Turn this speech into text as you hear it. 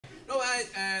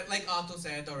like Arto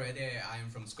said already, I am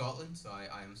from Scotland, so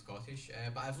I am Scottish.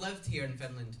 But I've lived here in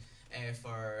Finland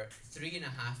for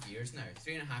 3.5 years now.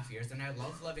 3.5 years, and I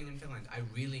love living in Finland. I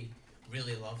really,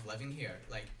 really love living here.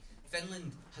 Like,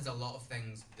 Finland has a lot of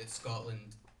things that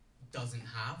Scotland doesn't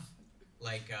have,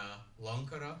 like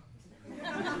Lonkara,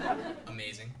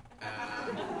 amazing.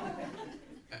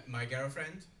 My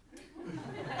girlfriend,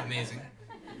 amazing,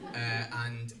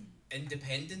 and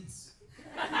independence.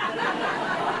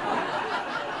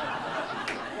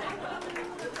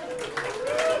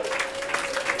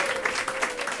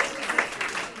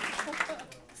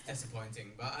 It's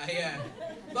disappointing, but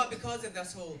but because of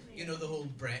this whole, you know, the whole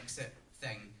Brexit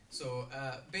thing. So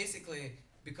basically,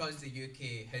 because the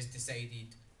UK has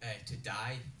decided to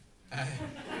die,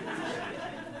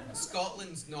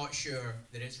 Scotland's not sure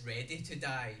that it's ready to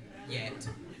die yet.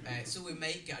 So we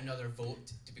might get another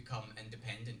vote to become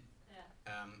independent.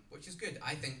 Which is good.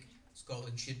 I think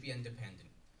Scotland should be independent.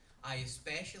 I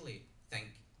especially think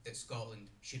that Scotland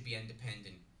should be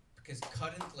independent because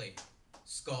currently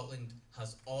Scotland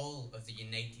has all of the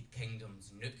United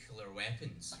Kingdom's nuclear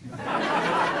weapons.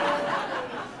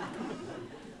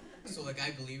 So like,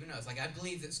 I believe in us. Like, I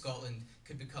believe that Scotland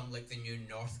could become like the new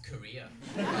North Korea.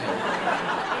 Like,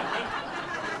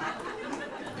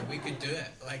 we could do it.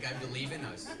 Like, I believe in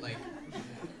us. Like,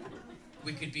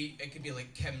 it could be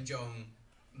like Kim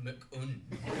Jong-un.